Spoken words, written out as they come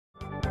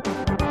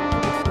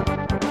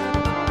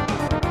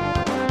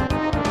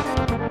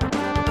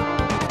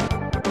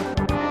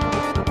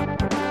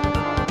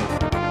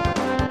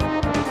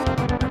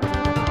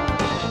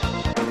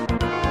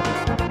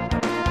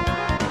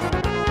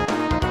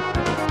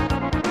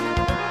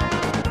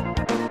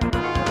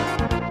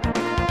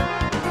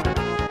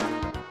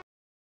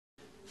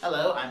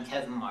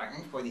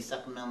for the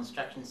supplemental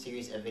instruction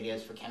series of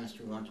videos for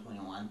Chemistry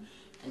 121.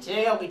 And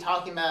today I'll be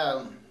talking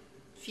about a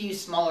few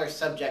smaller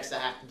subjects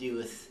that have to do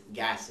with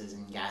gases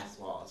and gas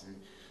laws and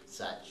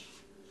such.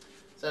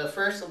 So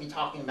first we'll be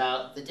talking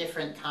about the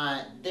different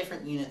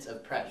units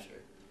of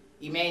pressure.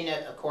 You may,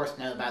 of course,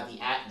 know about the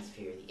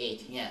atmosphere, the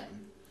ATM,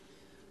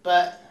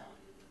 but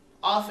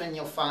often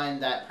you'll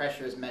find that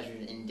pressure is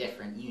measured in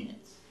different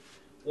units.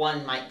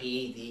 One might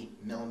be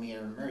the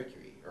millimeter of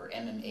mercury, or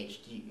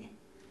mmHg,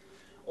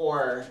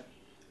 or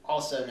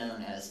also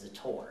known as the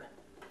torr.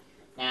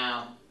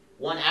 Now,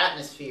 1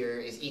 atmosphere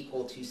is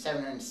equal to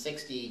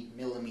 760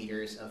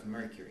 millimeters of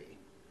mercury.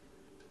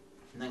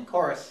 And then, of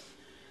course,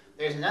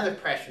 there's another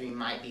pressure you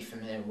might be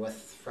familiar with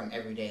from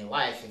everyday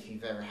life if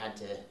you've ever had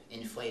to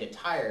inflate a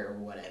tire or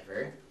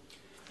whatever,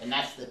 and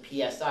that's the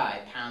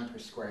PSI, pound per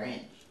square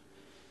inch.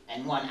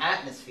 And 1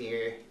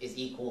 atmosphere is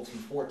equal to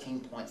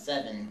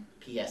 14.7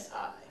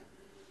 PSI.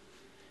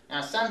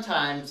 Now,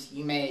 sometimes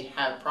you may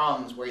have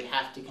problems where you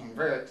have to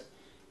convert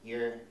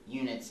your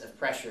units of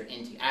pressure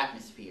into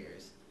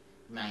atmospheres.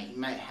 You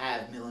might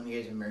have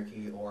millimeters of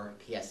mercury or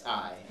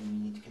PSI, and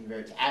you need to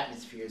convert to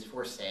atmospheres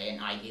for, say,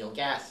 an ideal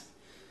gas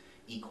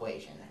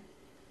equation.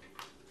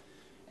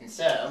 And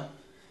so,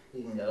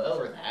 we can go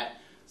over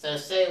that. So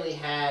say we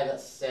had,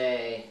 let's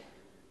say,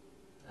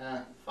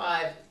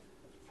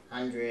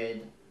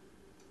 500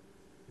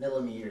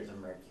 millimeters of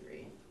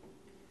mercury.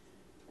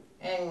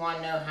 And we want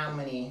to know how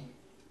many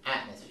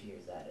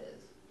atmospheres that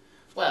is.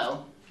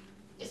 Well,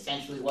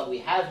 essentially what we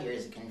have here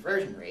is a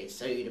conversion rate,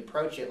 so you'd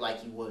approach it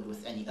like you would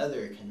with any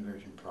other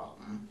conversion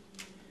problem.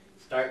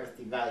 Start with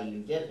the value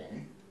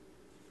given,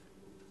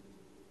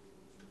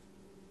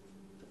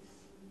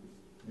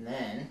 and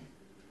then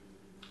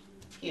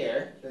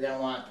here you're going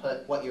to want to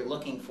put what you're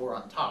looking for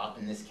on top,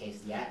 in this case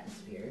the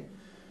atmosphere,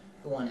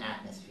 the 1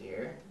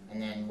 atmosphere,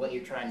 and then what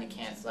you're trying to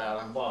cancel out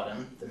on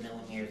bottom, the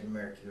millimeters of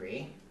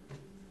mercury.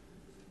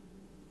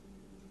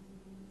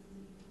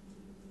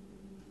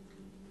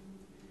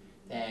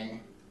 Then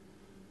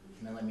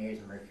millimeters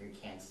of mercury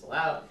cancel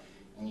out,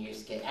 and you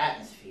just get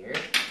atmosphere.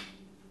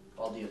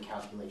 I'll do a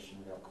calculation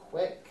real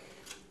quick.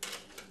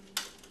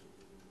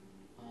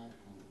 5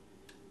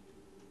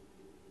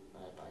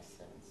 by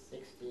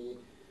 760.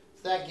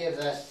 So that gives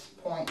us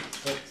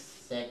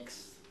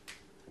 0.66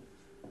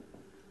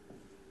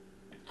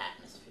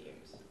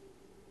 atmospheres.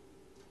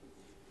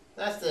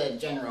 That's the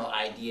general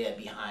idea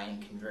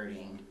behind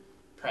converting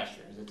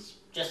pressures. It's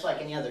just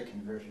like any other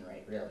conversion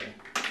rate, really,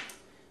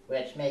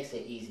 which makes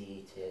it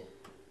easy to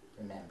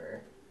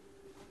remember.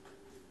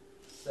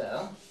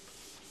 So,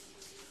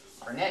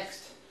 our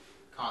next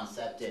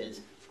concept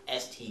is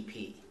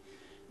STP.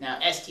 Now,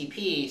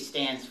 STP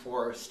stands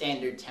for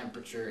standard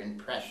temperature and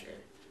pressure,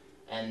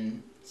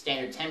 and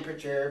standard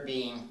temperature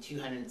being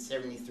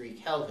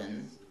 273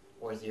 kelvins,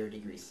 or 0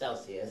 degrees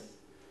Celsius,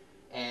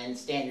 and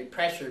standard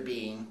pressure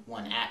being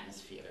 1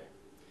 atmosphere.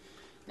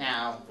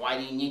 Now, why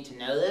do you need to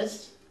know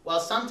this? Well,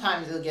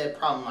 sometimes you'll get a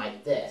problem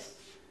like this,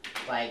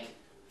 like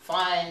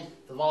find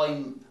the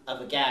volume of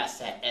a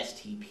gas at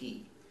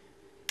STP.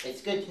 It's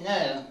good to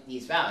know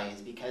these values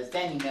because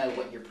then you know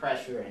what your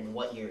pressure and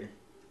what your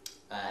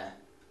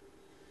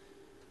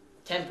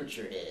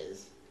temperature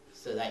is,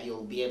 so that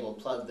you'll be able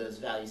to plug those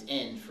values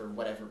in for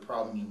whatever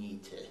problem you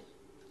need to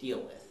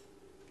deal with.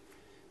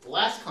 The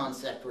last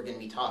concept we're going to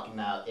be talking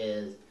about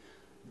is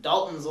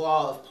Dalton's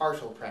law of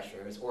partial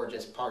pressures, or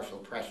just partial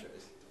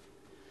pressures.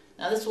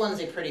 Now, this one's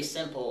a pretty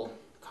simple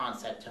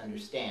concept to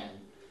understand.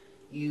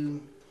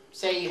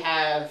 Say you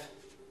have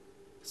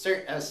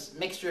a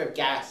mixture of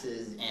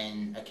gases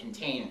in a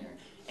container,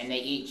 and they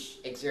each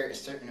exert a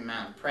certain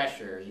amount of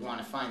pressure. You want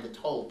to find the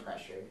total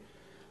pressure.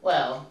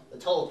 Well, the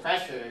total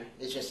pressure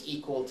is just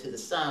equal to the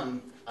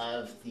sum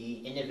of the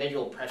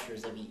individual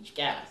pressures of each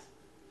gas.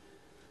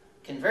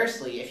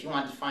 Conversely, if you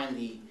want to find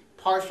the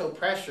partial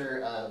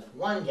pressure of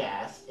one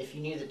gas, if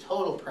you knew the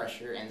total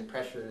pressure and the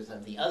pressures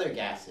of the other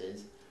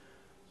gases,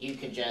 you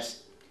could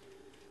just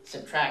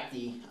subtract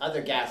the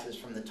other gases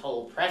from the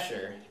total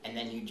pressure, and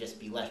then you'd just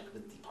be left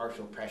with the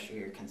partial pressure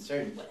you're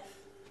concerned with.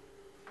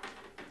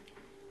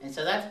 And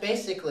so that's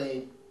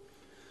basically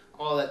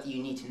all that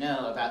you need to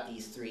know about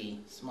these 3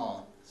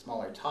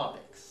 smaller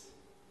topics.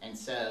 And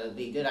so it'd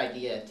be a good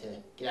idea to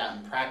get out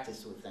and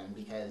practice with them,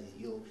 because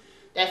you'll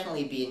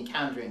definitely be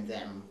encountering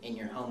them in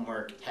your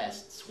homework,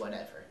 tests,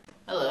 whatever.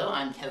 Hello,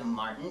 I'm Kevin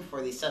Martin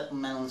for the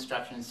Supplemental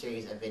Instruction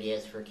series of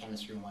videos for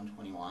Chemistry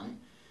 121.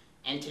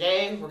 And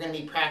today we're going to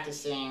be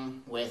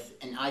practicing with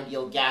an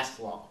ideal gas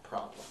law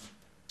problem.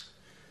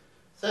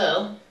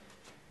 So,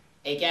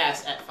 a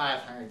gas at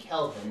 500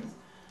 kelvins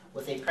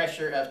with a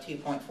pressure of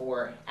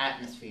 2.4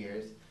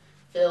 atmospheres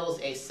fills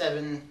a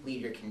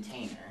 7-liter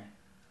container.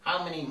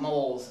 How many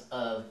moles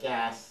of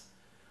gas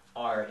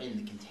are in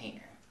the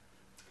container?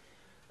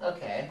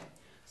 Okay,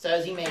 so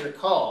as you may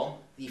recall,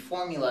 the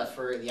formula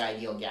for the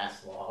ideal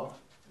gas law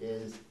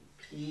is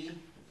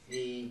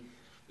PV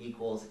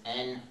equals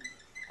nRT,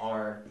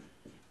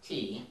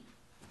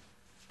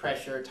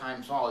 pressure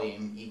times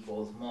volume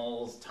equals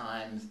moles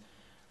times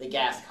the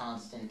gas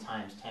constant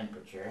times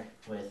temperature,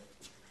 with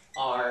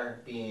R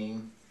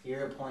being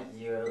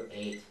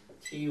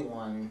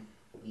 0.0821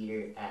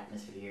 liter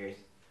atmospheres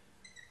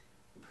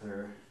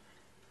per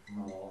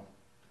mole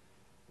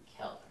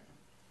Kelvin.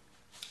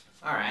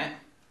 Alright,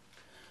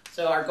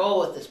 so our goal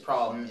with this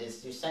problem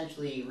is to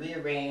essentially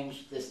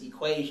rearrange this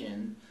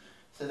equation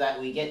so that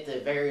we get the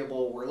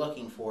variable we're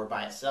looking for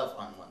by itself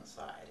on one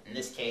side. In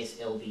this case,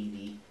 it'll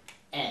be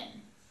the N,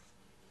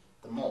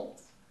 the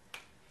moles.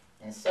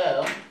 And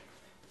so,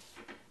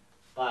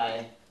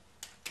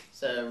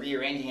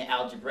 rearranging it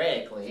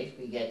algebraically,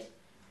 we get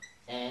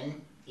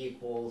N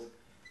equals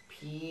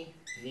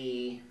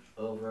PV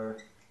over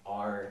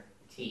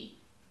RT.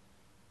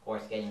 Of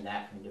course, getting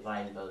that from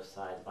dividing both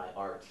sides by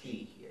RT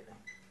here.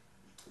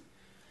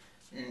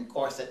 And of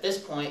course, at this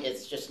point,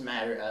 it's just a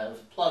matter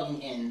of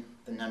plugging in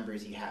the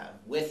numbers you have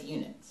with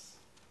units.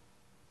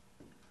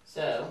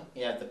 So,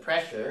 you have the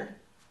pressure,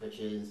 which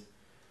is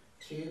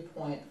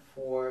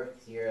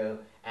 2.40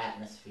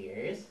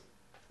 atmospheres,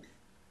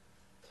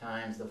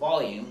 times the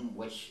volume,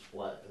 which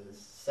was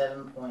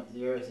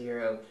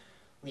 7.00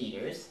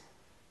 liters,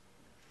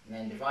 and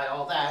then divide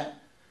all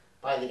that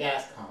by the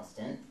gas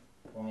constant,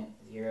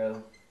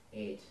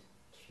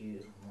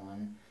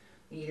 0.0821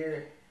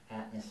 liter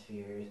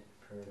atmospheres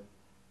per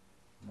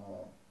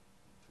mole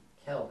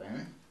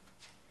Kelvin,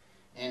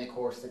 and of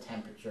course the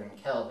temperature in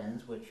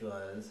kelvins, which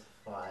was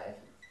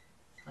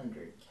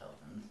 500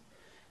 kelvins.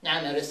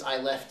 Now notice I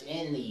left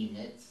in the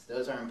units.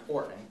 Those are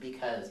important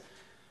because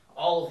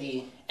all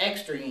the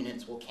extra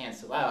units will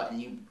cancel out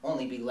and you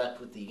only be left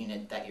with the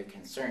unit that you're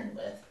concerned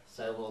with.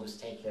 So we'll just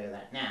take care of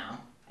that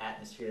now.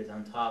 Atmospheres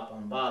on top,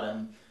 on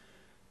bottom.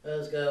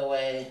 Those go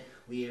away,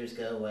 liters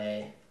go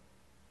away,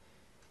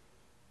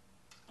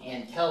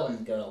 and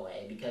kelvins go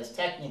away, because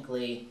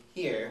technically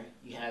here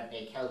you have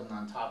a Kelvin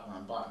on top and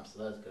on bottom, so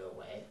those go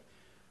away,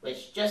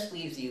 which just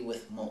leaves you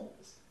with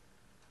moles.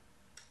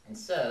 And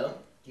so,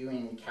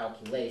 doing the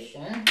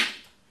calculation,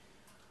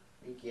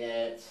 we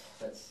get,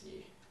 let's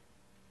see,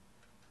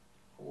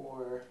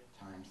 4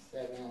 times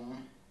 7,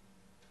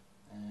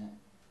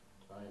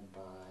 divided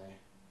by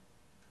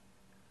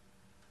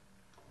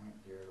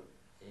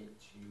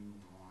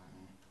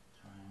 0.0821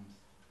 times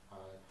 500.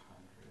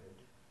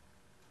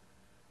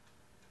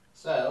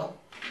 So,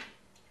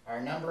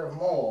 our number of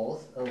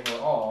moles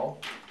overall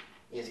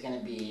is going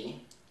to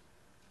be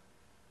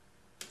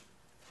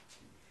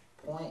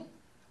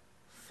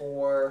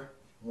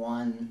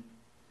 0.41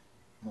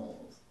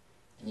 moles.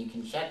 And you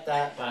can check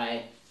that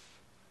by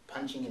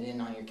punching it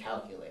in on your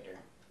calculator.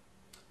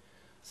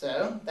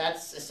 So,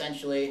 that's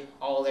essentially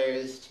all there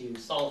is to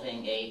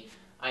solving a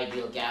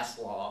ideal gas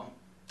law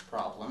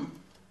problem.